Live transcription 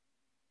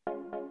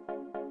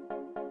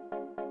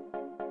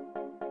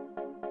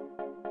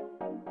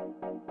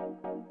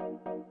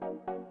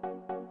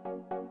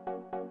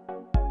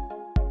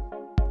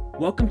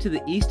Welcome to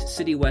the East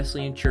City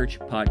Wesleyan Church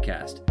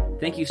podcast.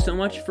 Thank you so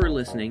much for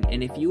listening,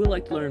 and if you would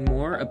like to learn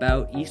more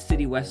about East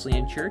City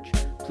Wesleyan Church,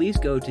 please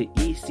go to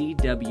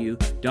ecw.org.nz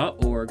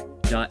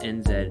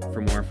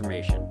for more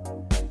information.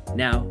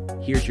 Now,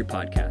 here's your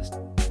podcast.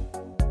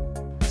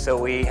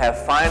 So we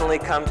have finally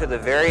come to the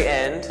very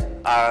end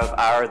of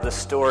our The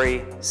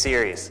Story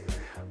series.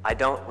 I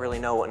don't really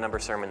know what number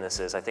sermon this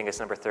is. I think it's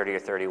number 30 or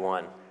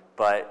 31.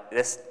 But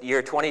this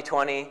year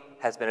 2020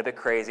 has been a bit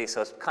crazy,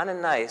 so it's kind of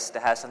nice to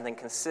have something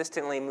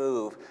consistently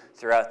move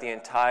throughout the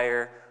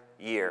entire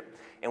year.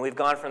 And we've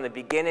gone from the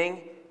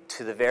beginning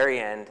to the very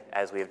end,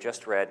 as we have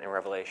just read in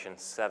Revelation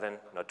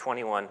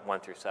 21, 1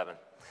 through 7.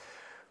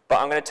 But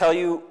I'm going to tell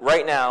you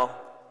right now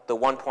the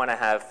one point I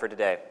have for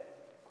today.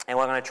 And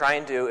what I'm going to try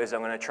and do is I'm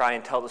going to try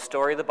and tell the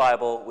story of the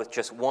Bible with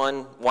just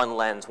one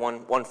lens,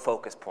 one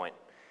focus point.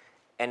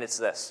 And it's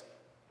this.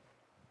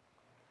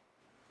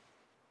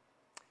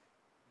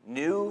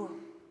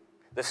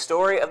 The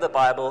story of the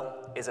Bible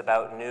is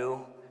about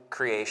new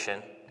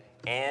creation,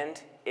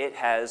 and it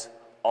has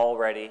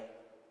already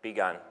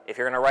begun. If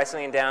you're going to write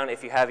something down,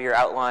 if you have your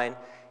outline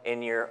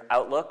in your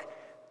Outlook,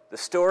 the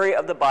story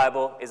of the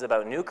Bible is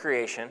about new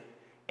creation,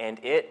 and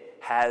it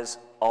has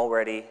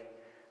already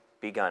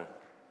begun.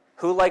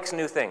 Who likes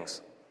new things?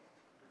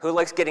 Who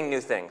likes getting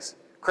new things?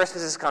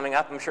 Christmas is coming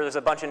up. I'm sure there's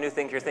a bunch of new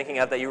things you're thinking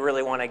of that you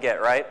really want to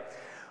get, right?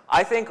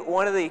 I think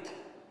one of the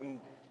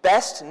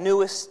best,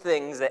 newest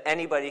things that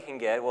anybody can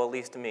get, well, at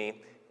least to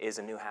me, is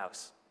a new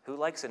house. Who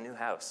likes a new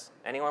house?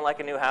 Anyone like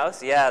a new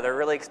house? Yeah, they're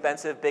really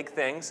expensive, big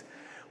things.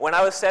 When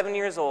I was 7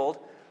 years old,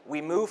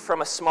 we moved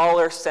from a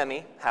smaller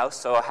semi-house,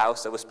 so a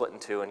house that was split in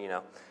two,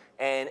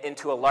 and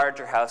into a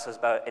larger house. It was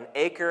about 1.5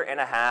 acres,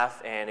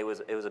 and it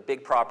was a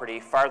big property,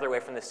 farther away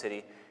from the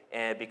city,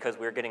 and because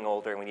we were getting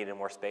older and we needed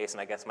more space,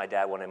 and I guess my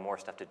dad wanted more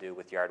stuff to do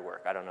with yard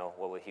work. I don't know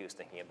what he was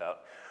thinking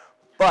about.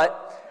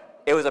 But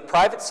it was a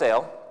private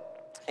sale.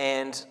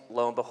 And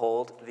lo and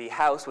behold, the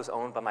house was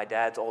owned by my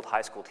dad's old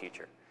high school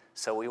teacher.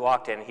 So we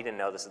walked in, he didn't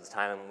know this at the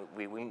time, and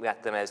we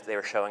met them as they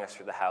were showing us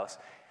through the house.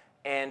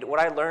 And what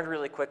I learned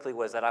really quickly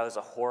was that I was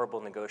a horrible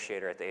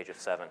negotiator at the age of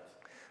 7.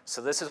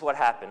 So this is what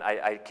happened.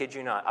 I kid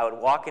you not. I would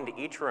walk into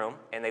each room,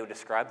 and they would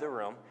describe the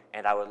room,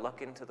 and I would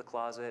look into the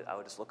closet, I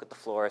would just look at the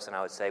floors, and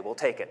I would say, we'll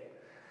take it.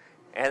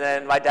 And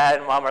then my dad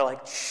and mom are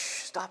like,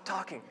 shh, stop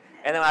talking.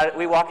 And then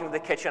we walk into the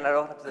kitchen, I'd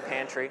open up the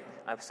pantry,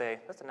 I would say,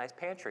 that's a nice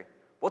pantry.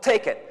 We'll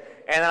take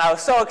it. And then I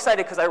was so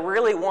excited because I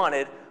really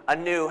wanted a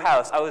new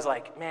house. I was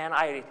like, man,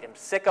 I am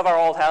sick of our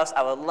old house.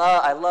 I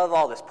love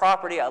all this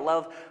property. I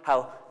love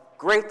how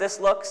great this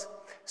looks.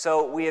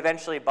 So we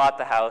eventually bought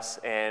the house,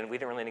 and we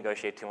didn't really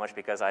negotiate too much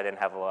because I didn't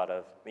have a lot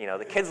of,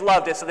 the kids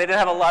loved it, so they didn't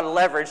have a lot of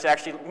leverage to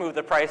actually move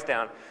the price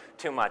down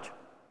too much.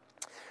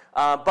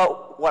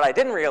 But what I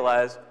didn't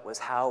realize was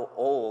how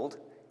old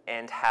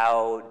and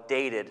how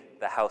dated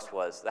the house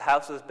was. The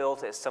house was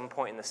built at some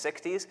point in the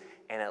 60s,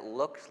 and it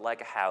looked like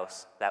a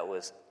house that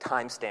was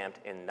time-stamped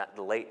in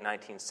the late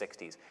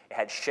 1960s. It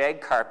had shag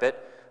carpet,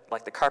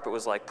 like the carpet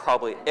was like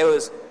probably, it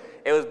was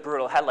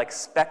brutal. It had like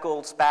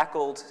spackled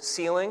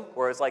ceiling,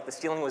 where it's like the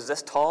ceiling was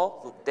this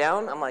tall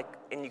down.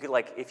 And you could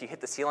if you hit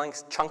the ceiling,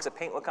 chunks of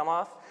paint would come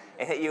off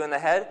and hit you in the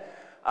head.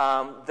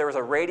 There was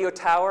a radio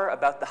tower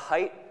about the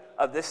height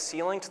of this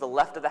ceiling to the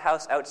left of the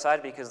house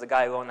outside, because the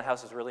guy who owned the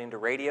house was really into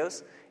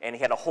radios, and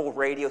he had a whole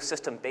radio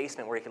system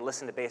basement where he could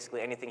listen to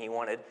basically anything he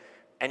wanted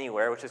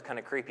anywhere, which is kind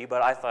of creepy,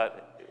 but I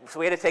thought, so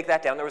we had to take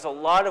that down. There was a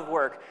lot of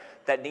work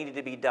that needed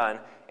to be done,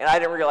 and I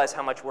didn't realize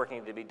how much work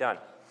needed to be done.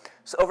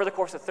 So over the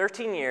course of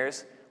 13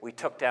 years, we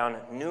took down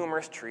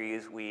numerous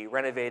trees, we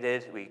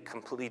renovated, we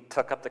completely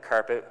took up the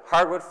carpet,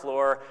 hardwood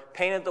floor,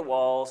 painted the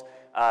walls,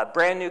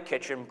 brand new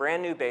kitchen,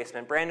 brand new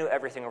basement, brand new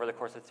everything over the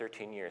course of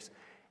 13 years.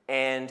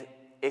 And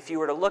if you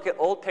were to look at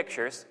old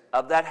pictures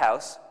of that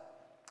house,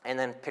 and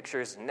then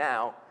pictures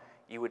now,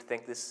 you would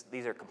think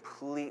these are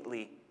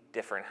completely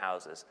different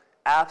houses.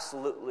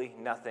 Absolutely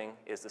nothing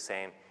is the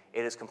same.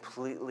 It is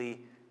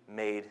completely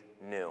made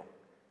new.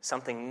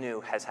 Something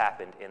new has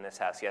happened in this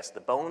house. Yes,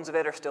 the bones of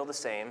it are still the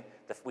same.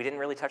 We didn't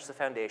really touch the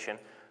foundation,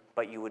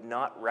 but you would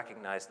not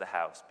recognize the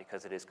house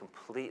because it is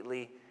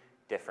completely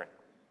different.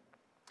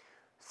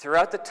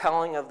 Throughout the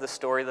telling of the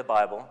story of the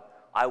Bible,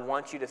 I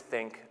want you to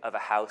think of a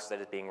house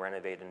that is being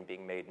renovated and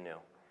being made new.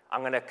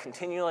 I'm going to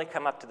continually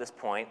come up to this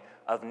point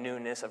of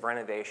newness, of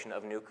renovation,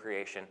 of new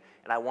creation,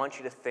 and I want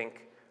you to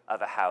think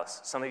of a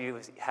house. Some of you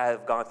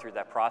have gone through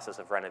that process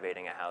of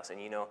renovating a house, and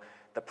you know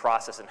the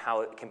process and how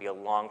it can be a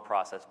long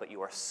process, but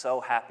you are so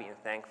happy and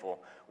thankful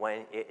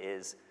when it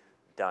is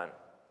done.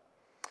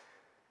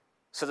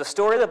 So the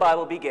story of the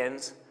Bible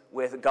begins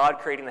with God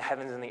creating the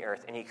heavens and the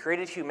earth, and he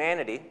created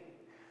humanity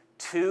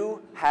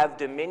to have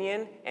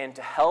dominion and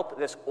to help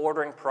this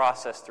ordering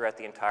process throughout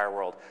the entire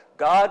world.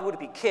 God would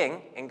be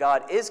king, and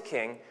God is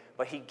king,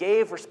 but he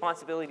gave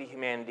responsibility to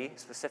humanity,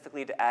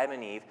 specifically to Adam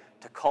and Eve,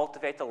 to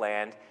cultivate the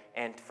land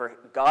and for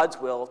God's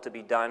will to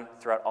be done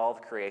throughout all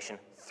of creation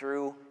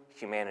through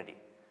humanity.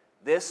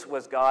 This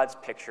was God's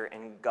picture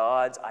and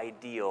God's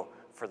ideal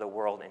for the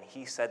world, and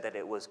he said that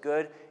it was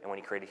good, and when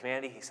he created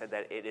humanity, he said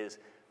that it is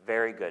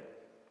Very good.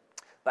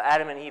 But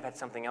Adam and Eve had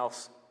something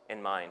else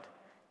in mind.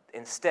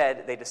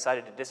 Instead, they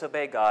decided to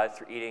disobey God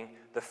through eating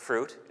the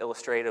fruit,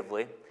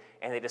 illustratively,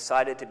 and they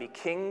decided to be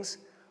kings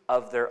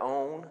of their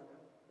own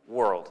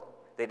world.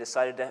 They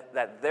decided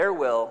that their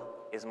will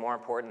is more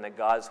important than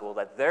God's will,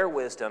 that their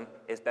wisdom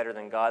is better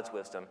than God's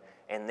wisdom,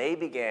 and they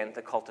began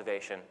the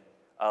cultivation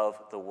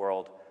of the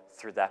world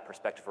through that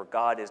perspective, where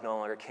God is no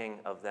longer king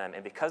of them.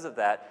 And because of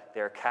that,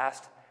 they are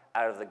cast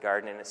out of the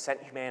garden, and it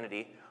sent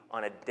humanity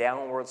on a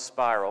downward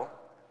spiral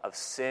of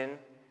sin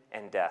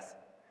and death.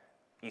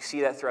 You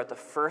see that throughout the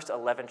first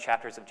 11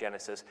 chapters of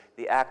Genesis,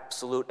 the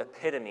absolute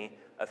epitome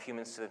of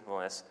human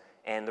sinfulness,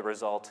 and the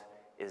result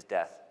is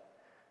death.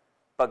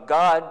 But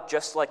God,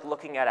 just like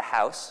looking at a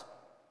house,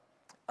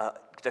 a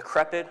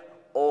decrepit,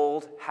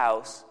 old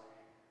house,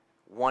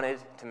 wanted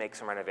to make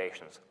some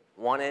renovations,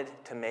 wanted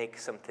to make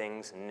some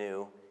things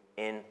new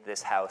in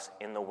this house,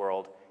 in the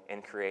world,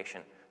 in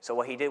creation. So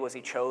what he did was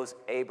he chose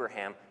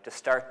Abraham to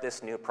start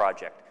this new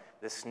project,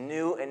 this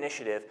new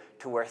initiative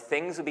to where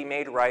things would be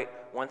made right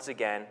once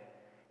again,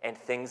 and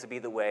things would be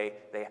the way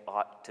they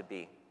ought to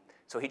be.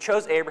 So he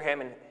chose Abraham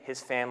and his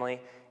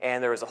family,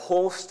 and there was a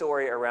whole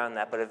story around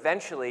that, but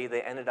eventually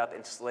they ended up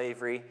in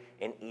slavery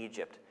in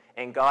Egypt.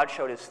 And God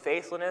showed his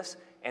faithfulness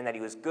and that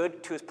he was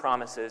good to his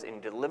promises, and he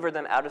delivered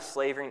them out of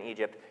slavery in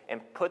Egypt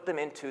and put them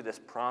into this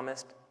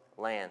promised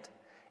land.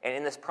 And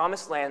in this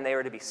promised land, they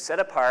were to be set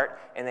apart,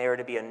 and they were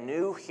to be a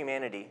new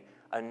humanity,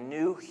 a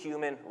new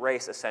human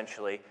race,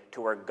 essentially,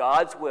 to where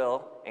God's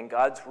will and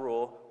God's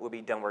rule will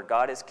be done, where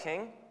God is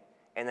king,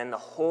 and then the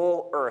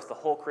whole earth, the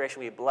whole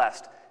creation will be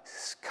blessed,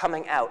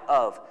 coming out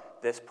of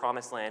this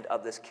promised land,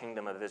 of this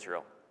kingdom of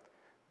Israel.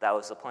 That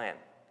was the plan.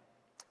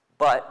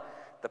 But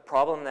the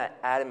problem that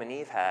Adam and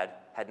Eve had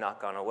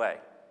not gone away.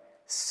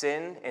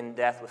 Sin and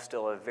death was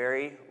still a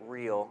very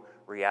real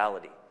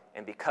reality.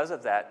 And because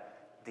of that,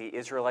 the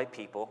Israelite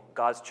people,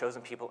 God's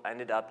chosen people,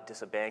 ended up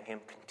disobeying him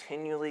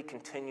continually.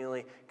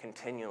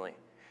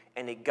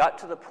 And it got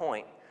to the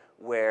point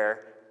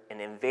where an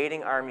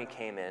invading army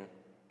came in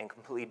and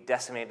completely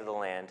decimated the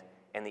land,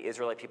 and the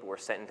Israelite people were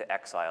sent into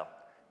exile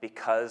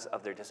because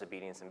of their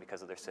disobedience and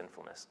because of their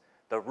sinfulness.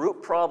 The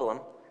root problem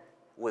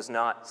was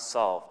not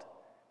solved: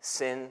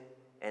 sin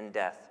and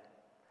death.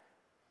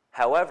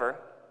 However,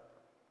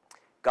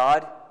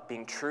 God,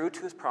 being true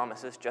to his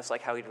promises, just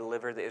like how he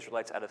delivered the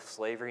Israelites out of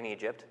slavery in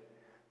Egypt,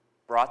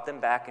 brought them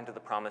back into the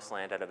promised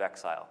land out of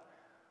exile.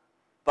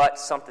 But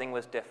something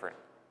was different.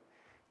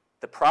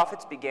 The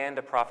prophets began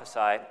to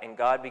prophesy, and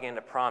God began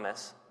to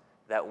promise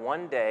that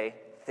one day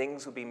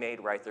things would be made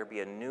right. There would be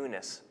a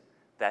newness,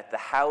 that the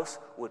house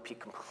would be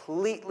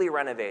completely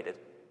renovated,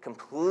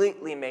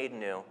 completely made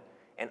new,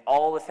 and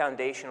all the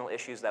foundational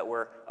issues that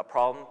were a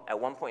problem at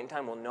one point in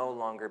time will no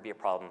longer be a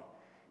problem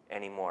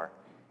anymore.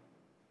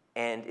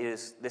 And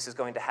this is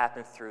going to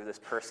happen through this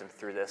person,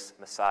 through this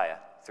Messiah,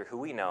 through who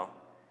we know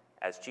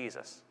as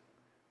Jesus.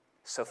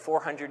 So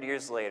 400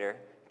 years later,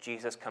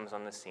 Jesus comes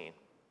on the scene.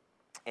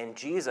 And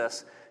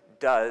Jesus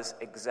does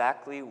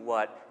exactly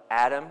what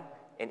Adam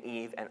and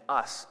Eve and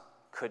us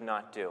could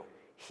not do.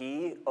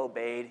 He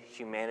obeyed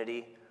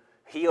humanity.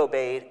 He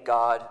obeyed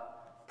God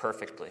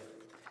perfectly.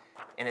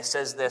 And it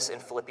says this in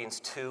Philippians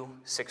 2,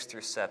 6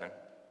 through 7.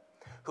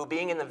 Who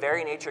being in the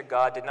very nature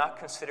God did not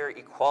consider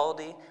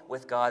equality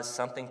with God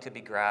something to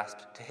be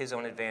grasped to his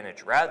own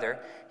advantage. Rather,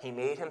 he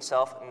made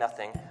himself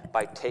nothing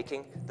by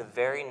taking the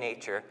very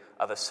nature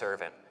of a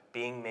servant,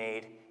 being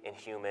made in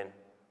human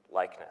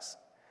likeness.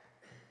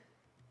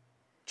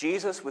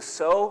 Jesus was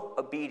so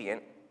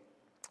obedient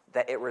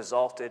that it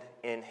resulted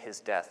in his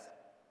death.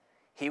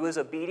 He was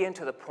obedient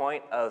to the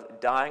point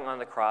of dying on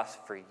the cross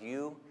for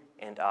you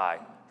and I,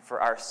 for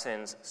our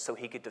sins, so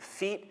he could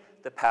defeat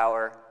the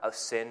power of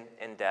sin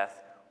and death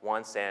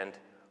once and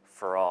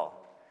for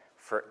all,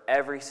 for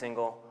every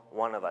single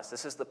one of us.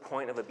 This is the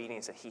point of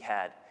obedience that he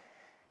had.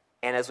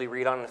 And as we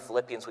read on in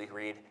Philippians, we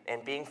read,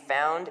 and being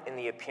found in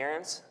the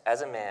appearance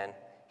as a man,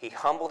 he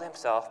humbled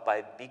himself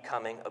by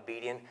becoming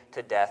obedient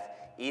to death,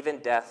 even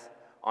death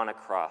on a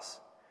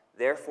cross.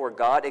 Therefore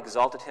God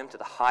exalted him to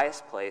the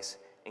highest place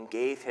and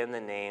gave him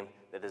the name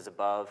that is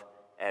above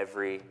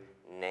every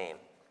name.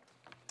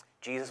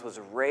 Jesus was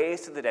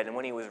raised to the dead, and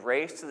when he was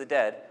raised to the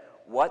dead,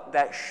 what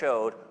that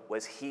showed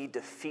was he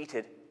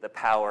defeated the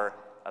power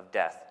of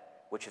death,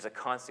 which is a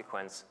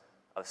consequence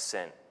of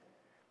sin.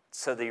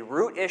 So the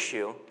root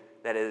issue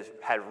that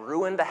had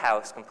ruined the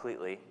house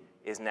completely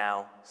is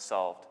now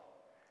solved.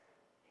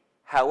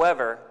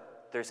 However,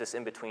 there's this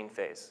in-between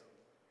phase.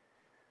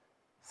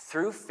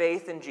 Through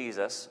faith in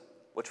Jesus,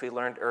 which we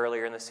learned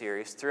earlier in the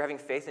series, through having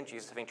faith in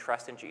Jesus, having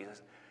trust in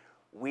Jesus,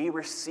 we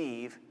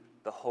receive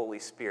the Holy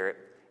Spirit,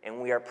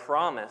 and we are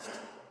promised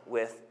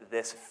with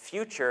this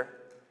future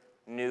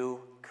new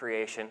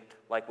creation,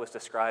 like was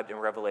described in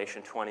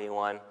Revelation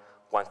 21,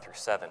 1 through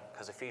 7.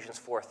 Because Ephesians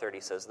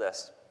 4:30 says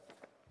this,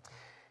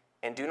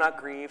 and do not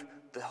grieve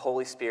the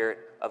Holy Spirit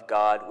of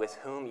God, with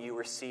whom you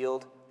were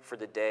sealed for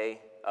the day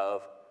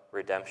of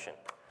redemption.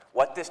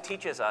 What this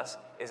teaches us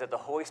is that the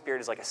Holy Spirit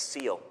is like a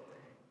seal.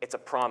 It's a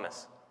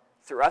promise.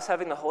 through us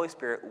having the Holy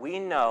Spirit, we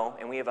know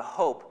and we have a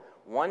hope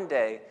one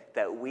day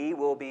that we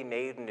will be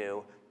made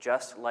new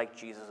just like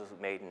Jesus was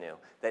made new.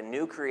 That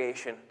new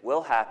creation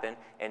will happen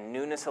and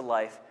newness of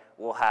life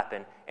will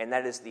happen. And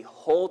that is the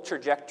whole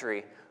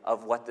trajectory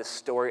of what the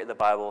story of the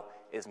Bible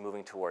is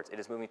moving towards. It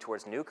is moving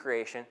towards new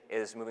creation. It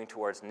is moving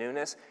towards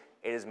newness.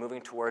 It is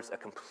moving towards a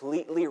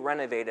completely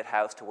renovated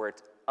house to where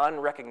it's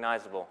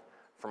unrecognizable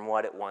from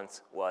what it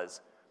once was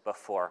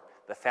before.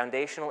 The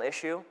foundational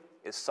issue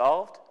is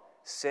solved.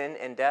 Sin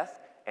and death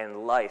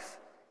and life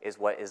is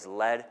what is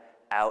led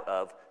out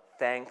of,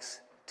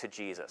 thanks to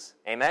Jesus.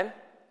 Amen?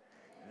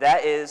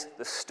 That is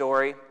the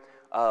story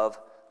of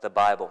the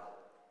Bible.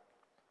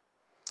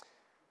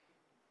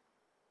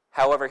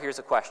 However, here's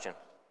a question.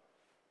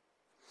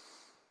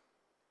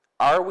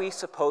 Are we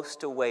supposed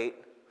to wait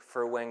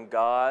for when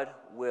God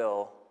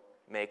will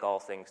make all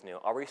things new?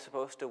 Are we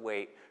supposed to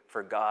wait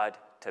for God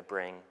to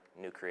bring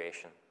new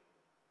creation?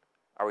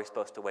 Are we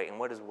supposed to wait? And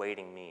what does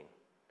waiting mean?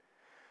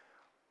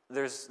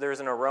 There's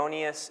an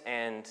erroneous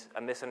and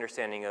a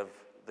misunderstanding of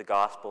the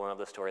gospel and of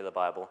the story of the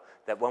Bible,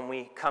 that when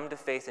we come to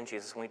faith in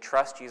Jesus, when we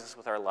trust Jesus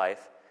with our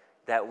life,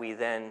 that we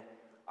then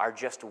are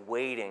just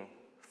waiting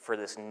for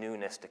this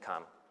newness to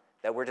come,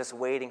 that we're just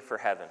waiting for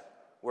heaven.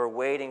 We're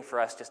waiting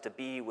for us just to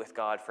be with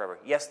God forever.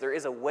 Yes, there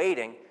is a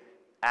waiting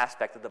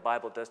aspect that the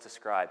Bible does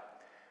describe,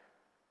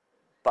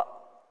 but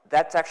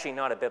that's actually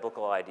not a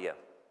biblical idea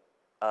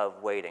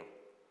of waiting,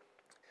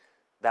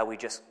 that we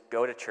just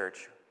go to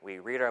church, we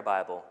read our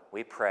Bible,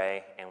 we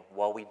pray, and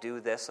while we do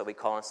this, so we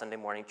call on Sunday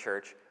morning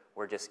church,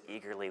 we're just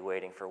eagerly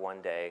waiting for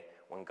one day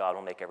when God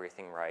will make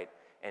everything right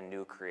and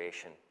new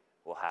creation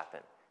will happen,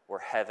 where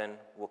heaven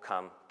will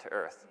come to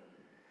earth.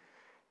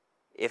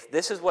 If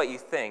this is what you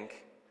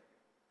think,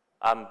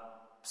 I'm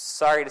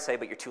sorry to say,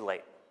 but you're too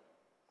late.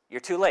 You're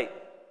too late,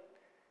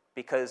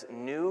 because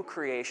new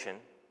creation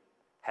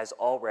has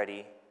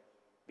already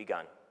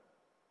begun.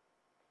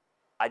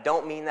 I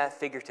don't mean that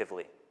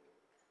figuratively.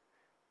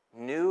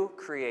 New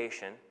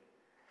creation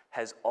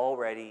has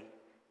already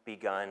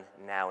begun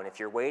now. And if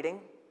you're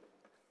waiting,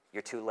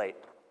 you're too late.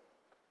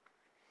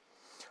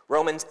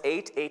 Romans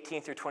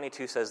 8:18 through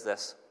 22 says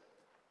this.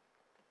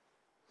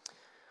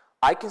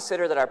 I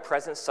consider that our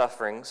present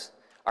sufferings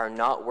are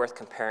not worth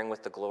comparing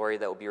with the glory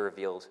that will be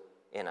revealed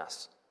in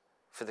us.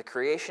 For the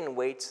creation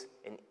waits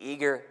in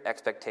eager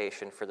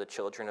expectation for the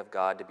children of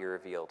God to be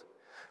revealed.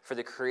 For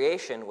the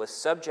creation was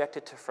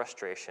subjected to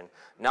frustration,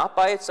 not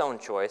by its own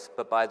choice,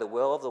 but by the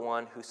will of the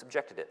one who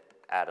subjected it,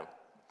 Adam,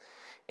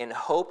 in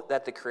hope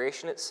that the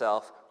creation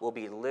itself will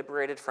be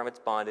liberated from its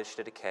bondage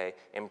to decay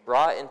and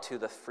brought into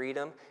the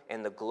freedom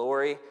and the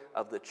glory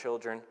of the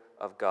children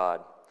of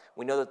God.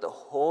 We know that the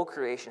whole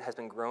creation has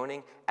been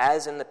groaning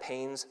as in the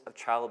pains of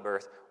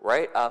childbirth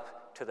right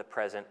up to the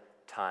present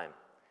time.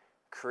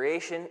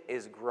 Creation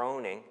is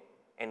groaning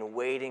and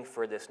waiting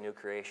for this new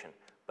creation.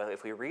 But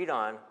if we read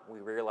on, we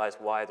realize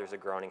why there's a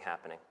groaning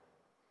happening.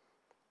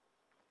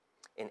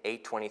 In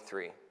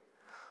 8:23,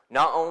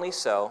 not only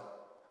so,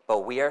 but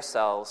we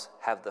ourselves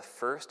have the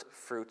first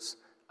fruits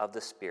of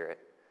the Spirit.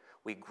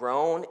 We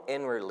groan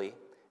inwardly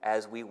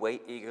as we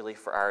wait eagerly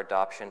for our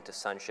adoption to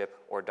sonship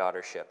or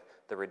daughtership,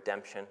 the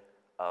redemption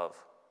of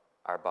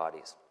our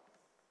bodies.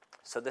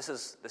 So this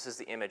is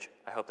the image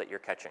I hope that you're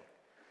catching.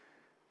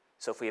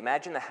 So if we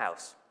imagine the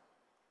house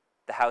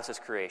is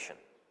creation,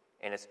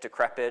 and it's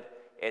decrepit.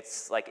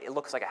 It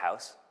looks like a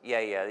house. Yeah,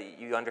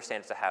 you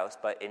understand it's a house,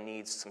 but it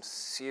needs some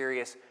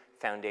serious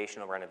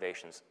foundational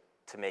renovations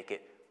to make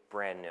it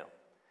brand new.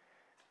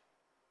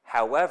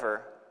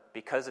 However,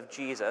 because of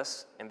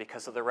Jesus and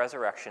because of the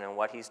resurrection and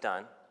what he's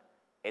done,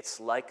 it's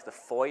like the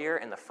foyer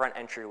and the front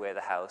entryway of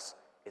the house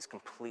is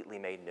completely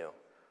made new.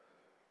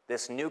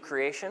 This new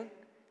creation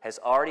has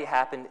already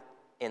happened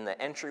in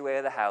the entryway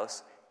of the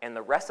house, and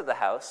the rest of the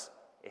house,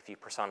 if you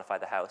personify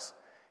the house,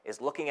 is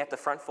looking at the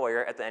front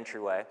foyer at the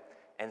entryway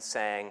and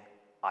saying,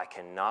 I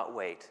cannot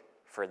wait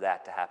for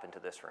that to happen to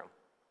this room.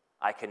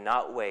 I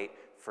cannot wait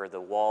for the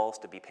walls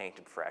to be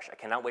painted fresh. I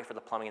cannot wait for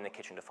the plumbing in the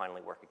kitchen to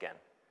finally work again.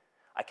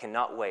 I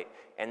cannot wait.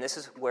 And this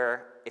is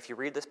where, if you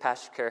read this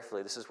passage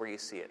carefully, this is where you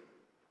see it.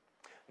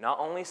 Not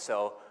only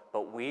so,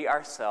 but we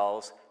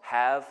ourselves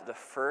have the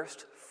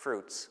first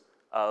fruits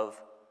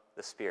of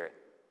the Spirit.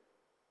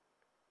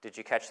 Did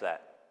you catch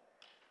that?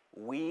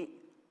 We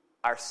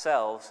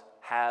ourselves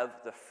have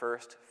the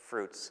first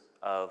fruits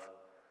of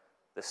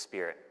the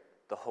Spirit,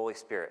 the Holy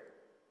Spirit.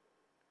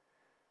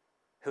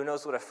 Who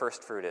knows what a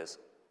first fruit is?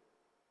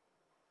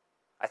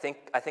 I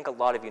think a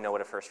lot of you know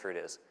what a first fruit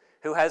is.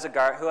 Who has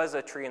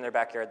a tree in their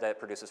backyard that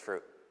produces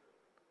fruit?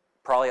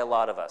 Probably a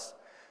lot of us.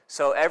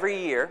 So every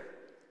year,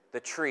 the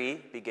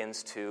tree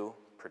begins to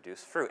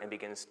produce fruit and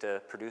begins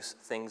to produce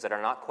things that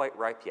are not quite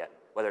ripe yet,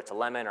 whether it's a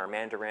lemon or a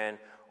mandarin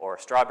or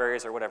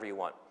strawberries or whatever you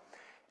want.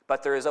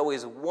 But there is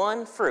always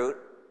one fruit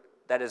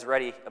that is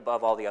ready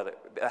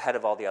ahead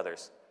of all the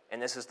others,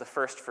 and this is the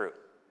first fruit.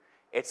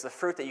 It's the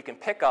fruit that you can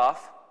pick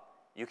off,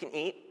 you can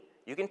eat,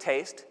 you can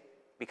taste,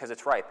 because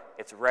it's ripe,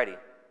 it's ready.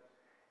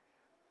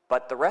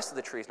 But the rest of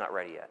the tree is not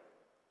ready yet.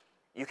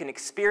 You can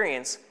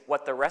experience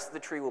what the rest of the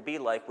tree will be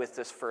like with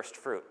this first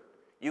fruit.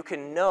 You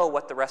can know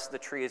what the rest of the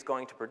tree is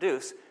going to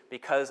produce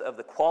because of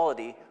the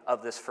quality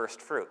of this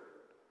first fruit.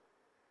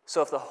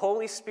 So if the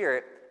Holy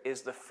Spirit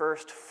is the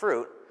first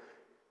fruit,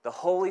 the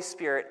Holy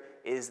Spirit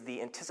is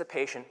the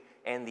anticipation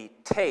and the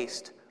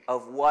taste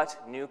of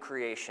what new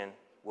creation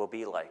will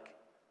be like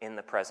in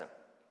the present.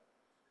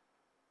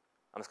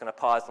 I'm just going to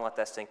pause and let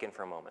that sink in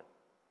for a moment.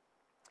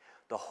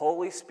 The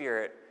Holy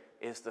Spirit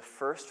is the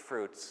first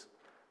fruits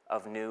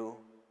of new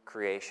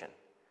creation.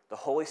 The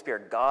Holy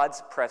Spirit,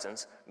 God's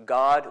presence,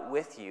 God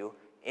with you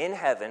in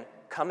heaven,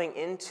 coming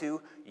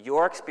into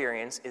your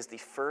experience, is the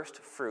first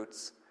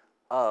fruits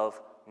of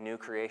new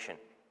creation.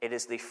 It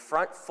is the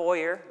front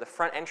foyer, the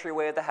front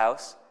entryway of the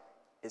house,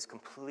 is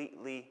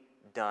completely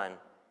done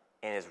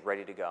and is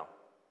ready to go.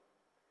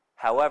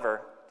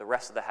 However, the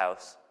rest of the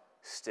house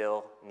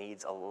still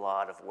needs a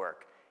lot of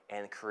work.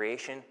 And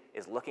creation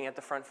is looking at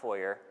the front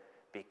foyer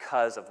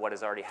because of what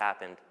has already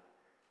happened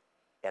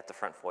at the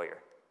front foyer.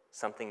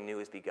 Something new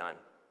has begun.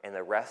 And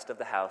the rest of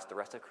the house, the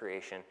rest of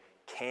creation,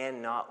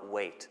 cannot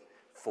wait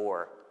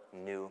for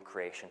new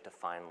creation to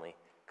finally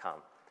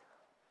come.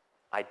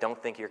 I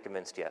don't think you're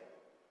convinced yet.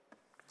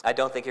 2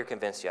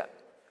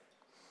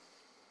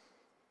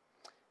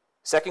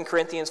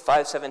 Corinthians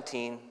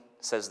 5:17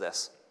 says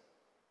this.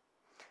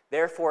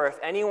 Therefore, if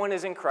anyone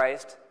is in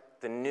Christ,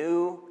 the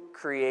new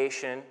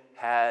creation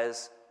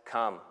has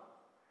come.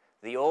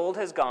 The old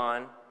has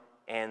gone,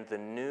 and the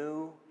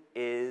new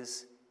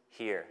is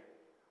here.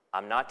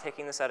 I'm not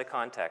taking this out of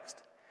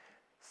context.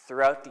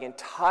 Throughout the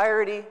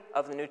entirety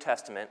of the New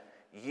Testament,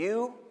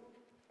 you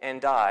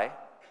and I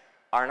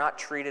are not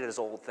treated as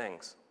old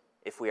things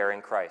if we are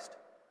in Christ.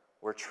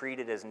 We're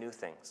treated as new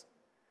things.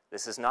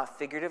 This is not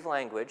figurative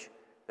language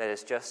that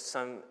is just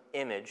some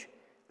image.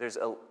 There's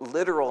a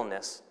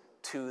literalness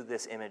to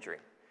this imagery.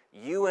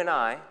 You and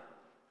I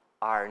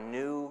are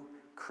new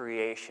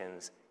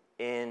creations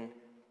in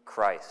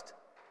Christ.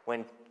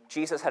 When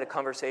Jesus had a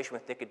conversation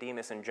with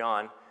Nicodemus in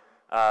John,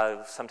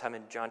 sometime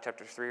in John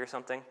chapter 3 or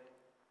something,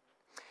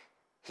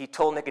 he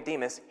told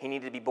Nicodemus he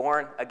needed to be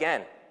born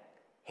again.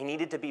 He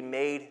needed to be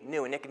made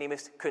new. And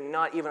Nicodemus could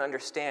not even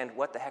understand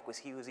what the heck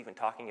he was even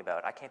talking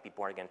about. I can't be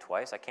born again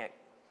twice.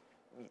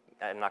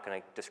 I'm not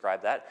going to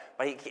describe that.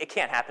 But it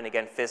can't happen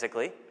again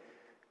physically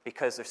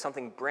because there's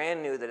something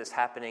brand new that is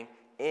happening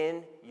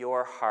in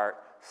your heart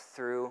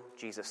through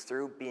Jesus,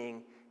 through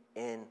being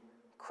in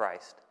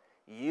Christ.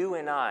 You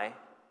and I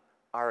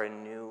are a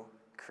new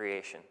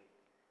creation.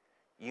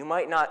 You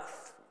might not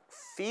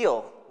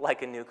feel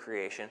like a new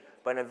creation,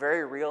 but in a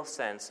very real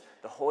sense,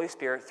 the Holy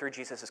Spirit, through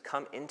Jesus, has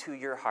come into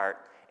your heart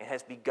and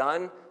has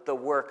begun the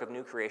work of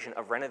new creation,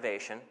 of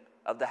renovation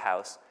of the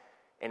house.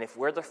 And if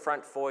we're the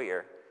front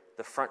foyer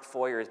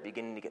is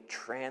beginning to get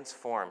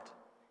transformed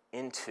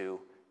into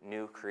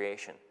new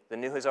creation. The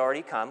new has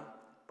already come,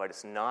 but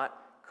it's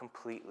not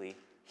completely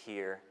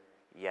here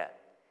yet.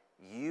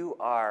 You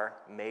are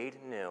made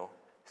new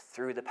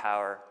through the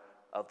power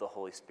of the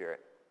Holy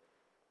Spirit.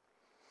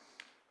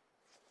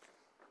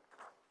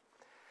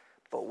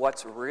 But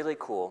what's really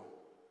cool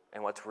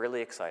and what's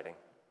really exciting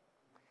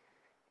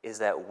is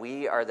that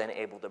we are then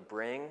able to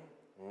bring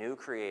new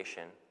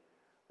creation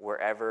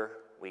wherever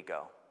we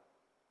go.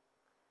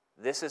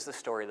 This is the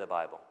story of the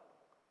Bible.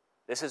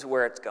 This is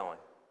where it's going.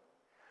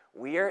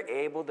 We are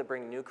able to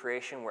bring new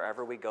creation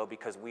wherever we go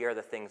because we are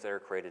the things that are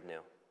created new.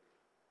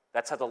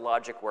 That's how the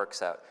logic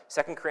works out.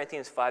 2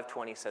 Corinthians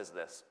 5:20 says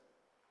this.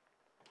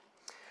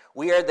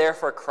 We are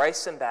therefore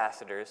Christ's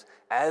ambassadors,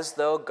 as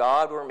though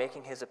God were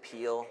making his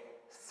appeal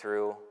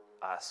through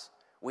us.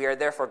 We are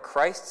therefore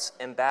Christ's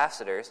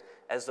ambassadors,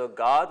 as though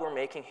God were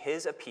making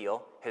his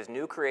appeal, his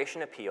new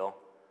creation appeal,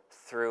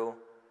 through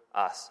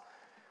us.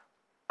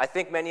 I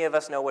think many of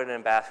us know who an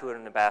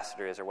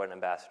ambassador is or what an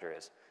ambassador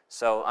is.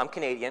 So I'm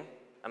Canadian.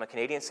 I'm a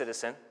Canadian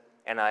citizen,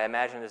 and I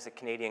imagine there's a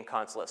Canadian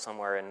consulate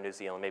somewhere in New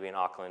Zealand, maybe in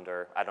Auckland,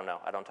 or I don't know.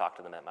 I don't talk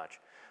to them that much.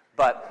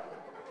 But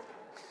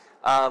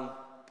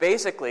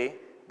basically,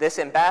 this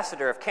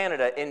ambassador of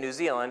Canada in New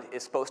Zealand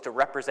is supposed to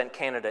represent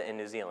Canada in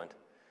New Zealand.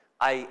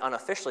 I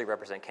unofficially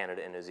represent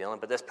Canada in New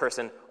Zealand, but this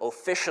person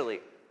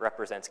officially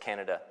represents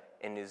Canada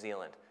in New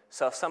Zealand.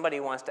 So if somebody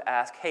wants to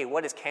ask, hey,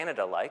 what is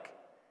Canada like?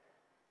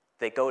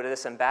 They go to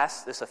this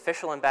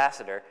official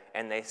ambassador,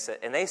 and they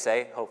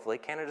say, hopefully,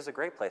 Canada's a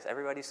great place.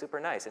 Everybody's super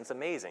nice. It's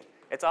amazing.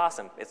 It's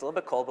awesome. It's a little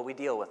bit cold, but we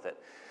deal with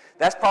it.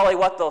 That's probably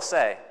what they'll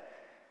say.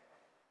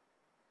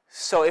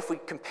 So if we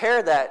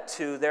compare that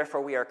to,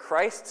 therefore, we are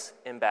Christ's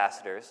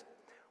ambassadors,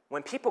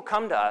 when people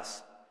come to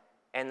us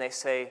and they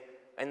say,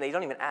 and they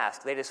don't even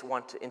ask, they just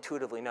want to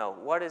intuitively know,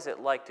 what is it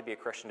like to be a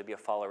Christian, to be a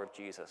follower of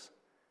Jesus?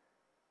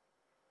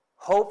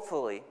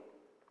 Hopefully,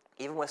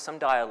 even with some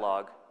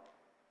dialogue,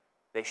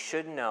 they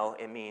should know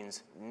it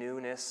means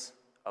newness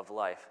of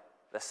life.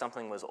 That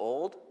something was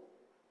old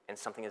and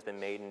something has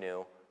been made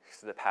new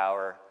through the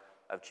power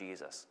of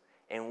Jesus.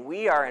 And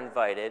we are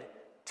invited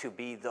to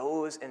be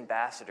those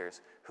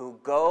ambassadors who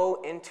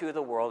go into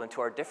the world,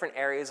 into our different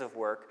areas of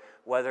work,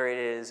 whether it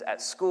is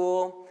at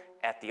school,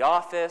 at the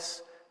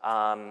office,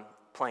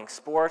 playing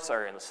sports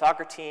or in the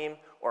soccer team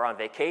or on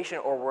vacation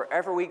or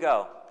wherever we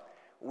go,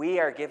 we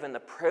are given the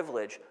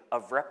privilege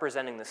of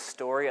representing the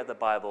story of the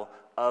Bible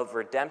of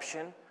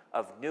redemption,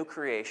 of new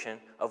creation,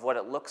 of what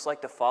it looks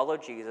like to follow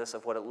Jesus,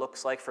 of what it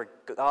looks like for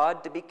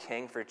God to be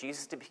king, for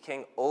Jesus to be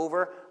king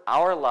over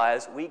our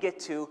lives. We get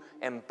to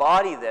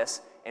embody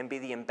this and be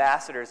the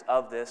ambassadors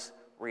of this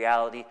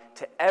reality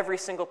to every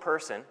single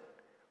person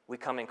we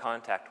come in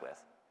contact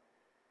with.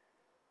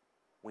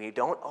 We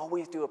don't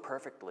always do it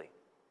perfectly,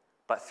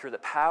 but through the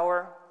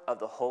power of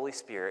the Holy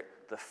Spirit,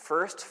 the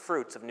first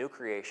fruits of new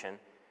creation,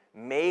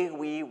 may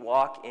we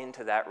walk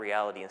into that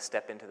reality and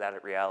step into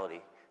that reality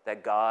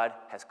that God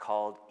has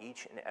called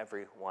each and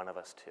every one of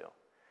us to.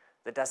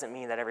 That doesn't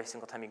mean that every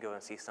single time you go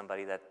and see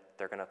somebody that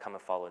they're going to come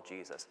and follow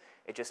Jesus.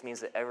 It just means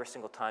that every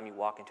single time you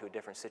walk into a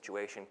different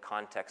situation,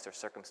 context, or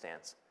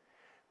circumstance,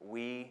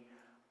 we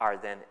are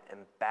then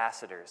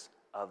ambassadors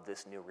of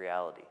this new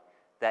reality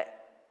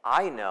that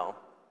I know,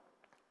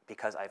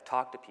 because I've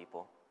talked to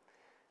people,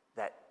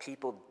 that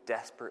people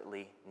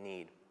desperately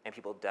need and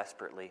people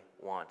desperately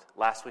want.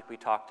 Last week we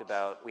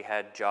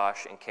had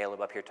Josh and Caleb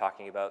up here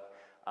talking about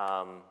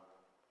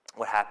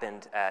what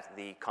happened at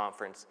the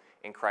conference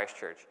in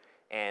Christchurch.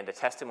 And a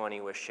testimony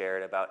was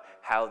shared about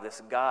how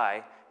this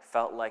guy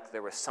felt like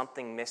there was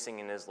something missing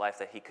in his life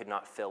that he could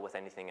not fill with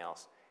anything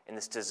else. And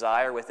this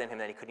desire within him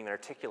that he couldn't even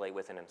articulate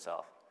within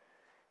himself.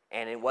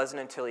 And it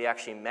wasn't until he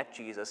actually met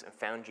Jesus and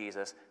found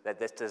Jesus that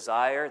this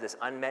desire, this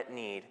unmet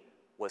need,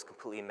 was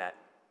completely met.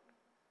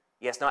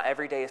 Yes, not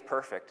every day is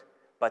perfect,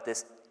 but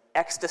this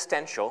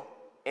existential,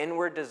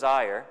 inward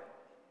desire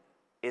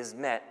is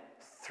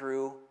met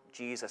through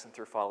Jesus and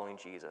through following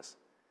Jesus.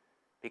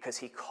 Because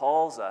he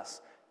calls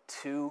us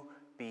to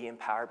be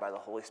empowered by the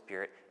Holy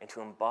Spirit and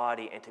to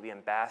embody and to be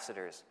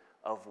ambassadors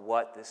of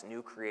what this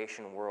new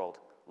creation world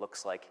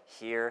looks like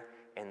here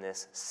in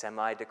this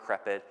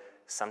semi-decrepit,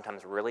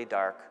 sometimes really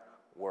dark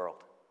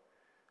world.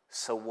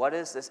 So what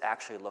does this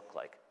actually look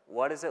like?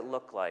 What does it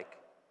look like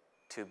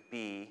to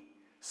be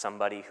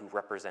somebody who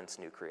represents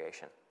new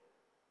creation?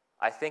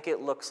 I think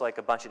it looks like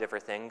a bunch of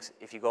different things.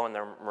 If you go on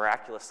the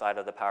miraculous side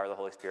of the power of the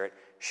Holy Spirit,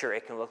 sure,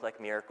 it can look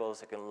like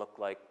miracles, it can look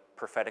like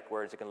prophetic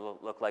words, it can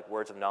look like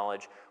words of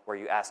knowledge where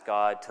you ask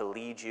God to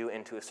lead you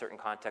into a certain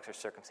context or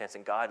circumstance,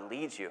 and God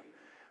leads you.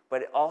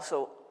 But it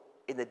also,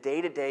 in the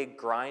day-to-day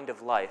grind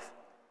of life,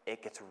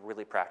 it gets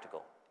really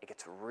practical. It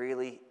gets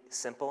really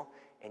simple,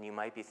 and you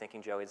might be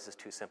thinking, Joey, this is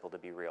too simple to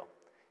be real.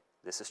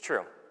 This is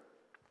true.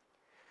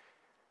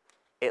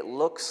 It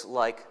looks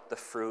like the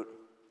fruit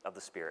of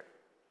the Spirit.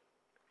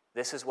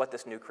 This is what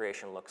this new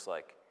creation looks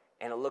like.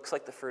 And it looks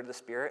like the fruit of the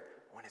Spirit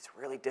when it's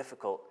really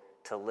difficult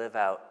to live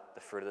out the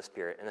fruit of the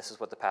Spirit. And this is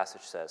what the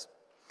passage says.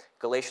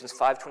 Galatians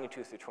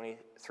 5:22 through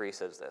 23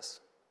 says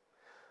this.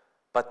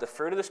 But the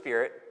fruit of the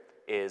Spirit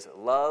is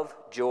love,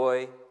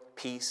 joy,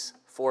 peace,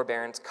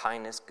 forbearance,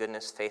 kindness,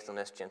 goodness,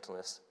 faithfulness,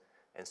 gentleness,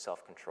 and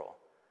self-control.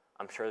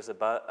 I'm sure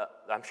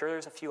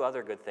there's a few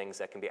other good things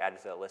that can be added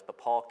to that list, but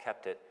Paul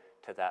kept it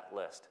to that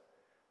list.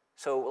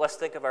 So let's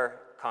think of our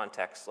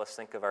context. Let's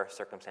think of our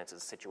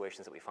circumstances,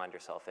 situations that we find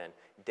ourselves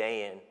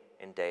in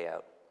and day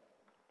out.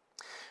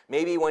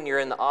 Maybe when you're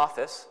in the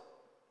office,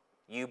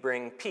 you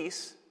bring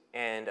peace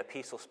and a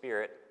peaceful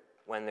spirit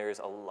when there's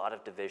a lot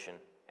of division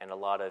and a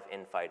lot of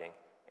infighting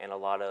and a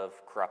lot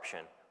of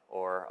corruption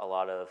or a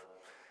lot of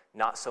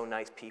not so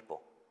nice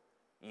people.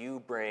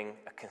 You bring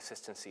a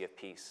consistency of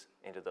peace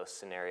into those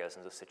scenarios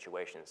and those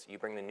situations. You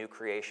bring the new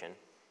creation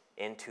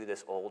into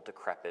this old,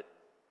 decrepit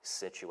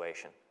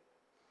situation.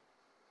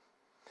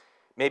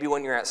 Maybe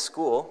when you're at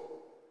school,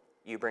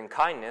 you bring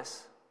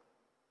kindness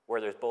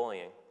where there's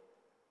bullying,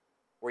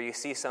 where you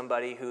see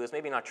somebody who is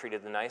maybe not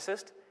treated the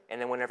nicest,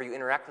 and then whenever you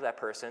interact with that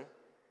person,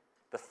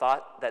 the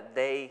thought that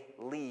they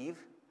leave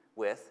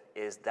with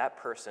is that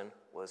person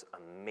was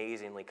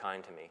amazingly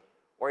kind to me.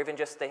 Or even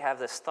just they have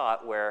this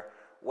thought where,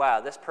 wow,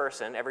 this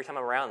person, every time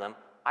I'm around them,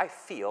 I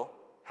feel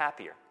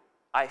happier.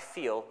 I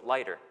feel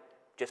lighter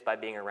just by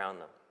being around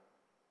them.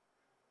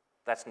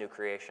 That's new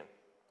creation.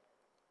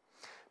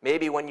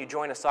 Maybe when you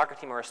join a soccer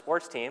team or a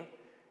sports team,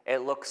 it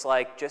looks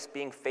like just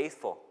being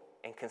faithful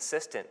and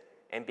consistent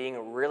and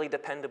being really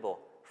dependable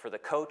for the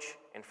coach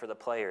and for the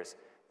players.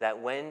 That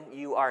when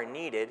you are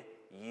needed,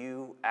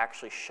 you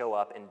actually show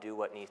up and do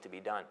what needs to be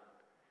done.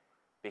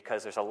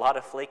 Because there's a lot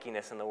of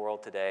flakiness in the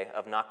world today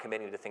of not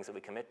committing to things that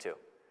we commit to.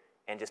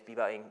 And just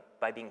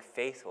by being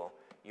faithful,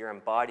 you're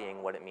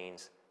embodying what it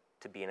means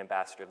to be an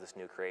ambassador of this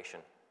new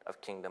creation,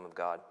 of kingdom of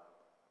God.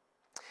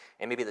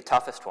 And maybe the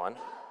toughest one,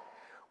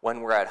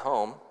 when we're at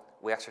home,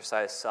 we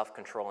exercise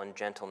self-control and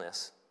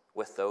gentleness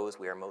with those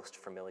we are most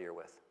familiar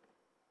with.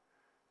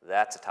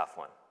 That's a tough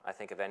one. I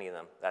think of any of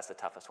them, that's the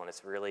toughest one.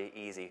 It's really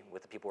easy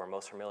with the people we're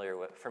most familiar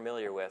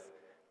with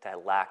to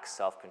lack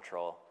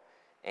self-control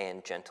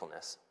and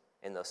gentleness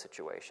in those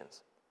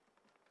situations.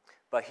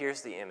 But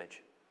here's the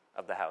image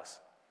of the house.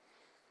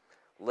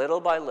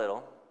 Little by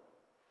little,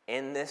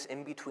 in this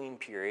in-between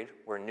period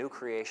where new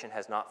creation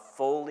has not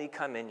fully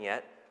come in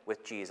yet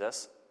with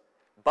Jesus,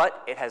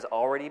 but it has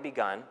already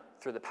begun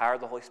through the power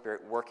of the Holy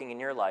Spirit working in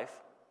your life,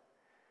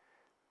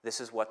 this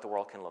is what the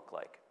world can look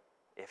like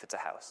if it's a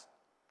house.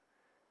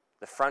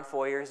 The front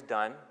foyer is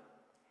done,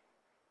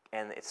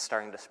 and it's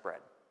starting to spread.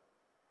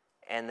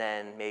 And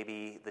then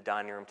maybe the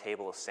dining room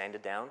table is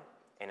sanded down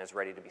and is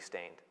ready to be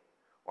stained.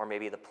 Or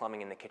maybe the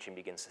plumbing in the kitchen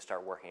begins to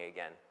start working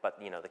again. But,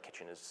 the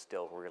kitchen is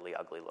still really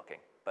ugly looking.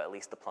 But at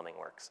least the plumbing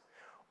works.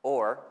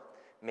 Or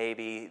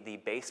maybe the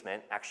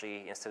basement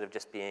actually, instead of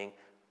just being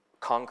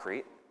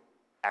concrete,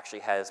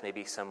 actually has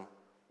maybe some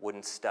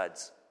wooden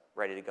studs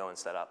ready to go and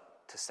set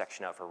up to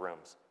section out for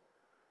rooms.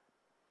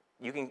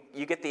 You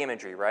get the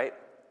imagery, right?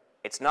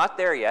 It's not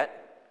there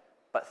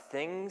yet, but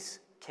things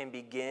can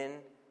begin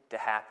to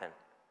happen.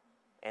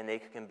 And they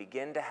can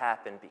begin to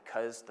happen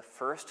because the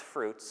first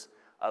fruits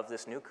of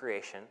this new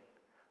creation,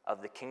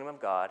 of the kingdom of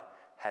God,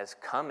 has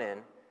come in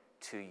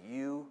to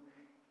you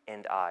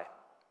and I.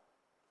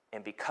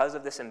 And because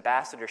of this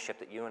ambassadorship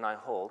that you and I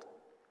hold,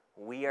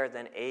 we are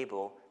then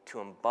able to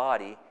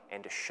embody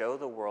and to show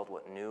the world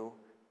what new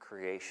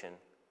creation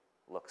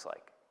looks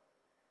like.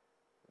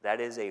 That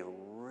is a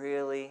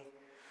really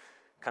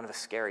kind of a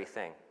scary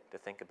thing to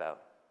think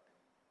about.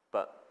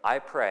 But I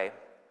pray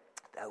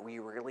that we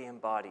really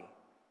embody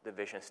the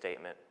vision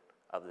statement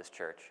of this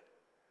church.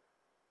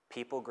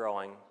 People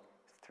growing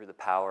through the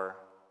power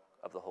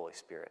of the Holy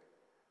Spirit.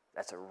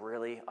 That's a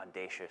really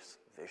audacious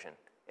vision.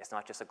 It's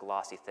not just a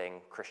glossy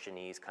thing,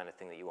 Christianese kind of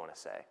thing that you want to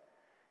say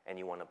and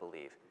you want to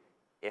believe.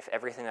 If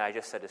everything that I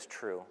just said is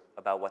true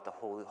about what the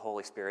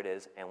Holy Spirit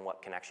is and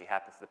what can actually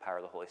happen through the power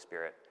of the Holy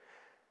Spirit,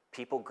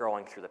 people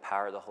growing through the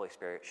power of the Holy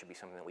Spirit should be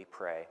something that we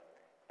pray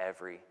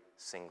every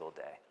single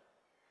day.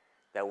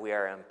 That we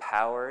are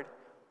empowered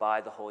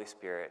by the Holy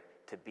Spirit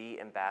to be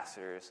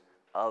ambassadors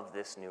of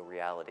this new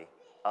reality,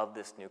 of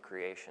this new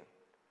creation.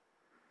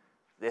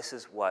 This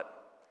is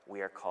what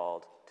we are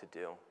called to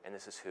do, and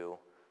this is who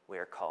we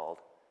are called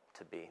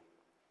to be.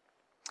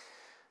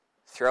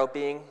 Throughout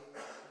being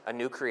a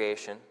new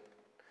creation,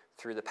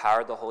 through the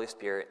power of the Holy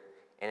Spirit,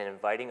 and in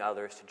inviting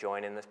others to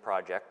join in this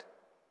project,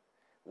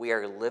 we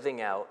are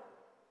living out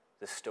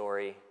the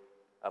story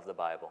of the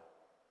Bible.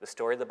 The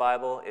story of the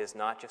Bible is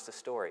not just a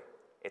story,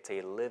 it's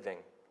a living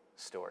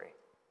story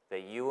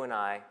that you and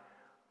I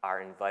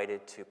are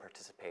invited to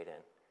participate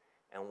in.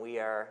 And we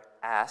are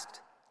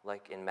asked,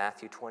 like in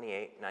Matthew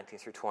 28, 19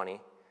 through 20,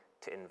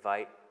 to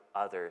invite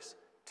others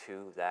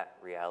to that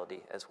reality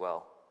as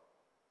well.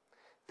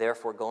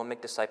 Therefore, go and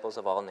make disciples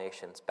of all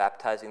nations,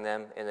 baptizing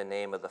them in the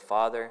name of the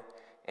Father,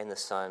 and the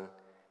Son,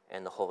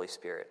 and the Holy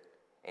Spirit,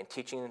 and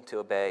teaching them to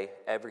obey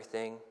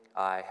everything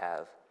I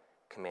have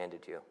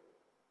commanded you.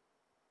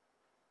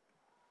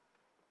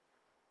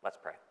 Let's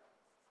pray.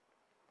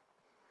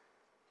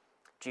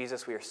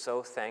 Jesus, we are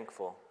so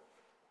thankful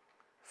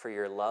for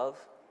your love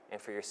and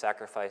for your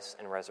sacrifice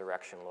and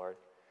resurrection, Lord.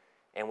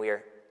 And we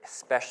are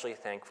especially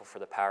thankful for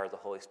the power of the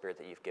Holy Spirit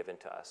that you've given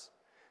to us.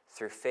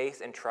 Through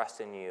faith and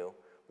trust in you,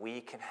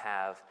 we can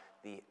have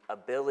the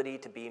ability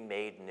to be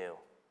made new.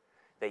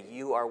 That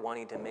you are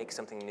wanting to make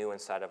something new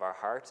inside of our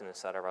hearts and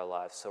inside of our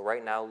lives. So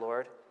right now,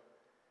 Lord,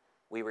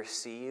 we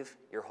receive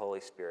your Holy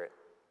Spirit.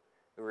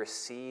 We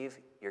receive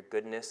your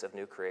goodness of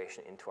new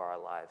creation into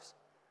our lives.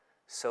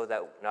 So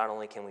that not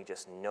only can we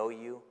just know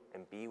you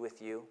and be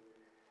with you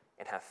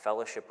and have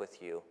fellowship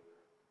with you,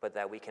 but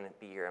that we can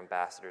be your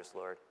ambassadors,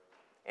 Lord,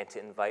 and to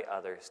invite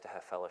others to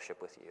have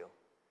fellowship with you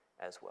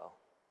as well.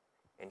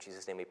 In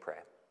Jesus' name we pray.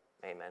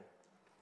 Amen.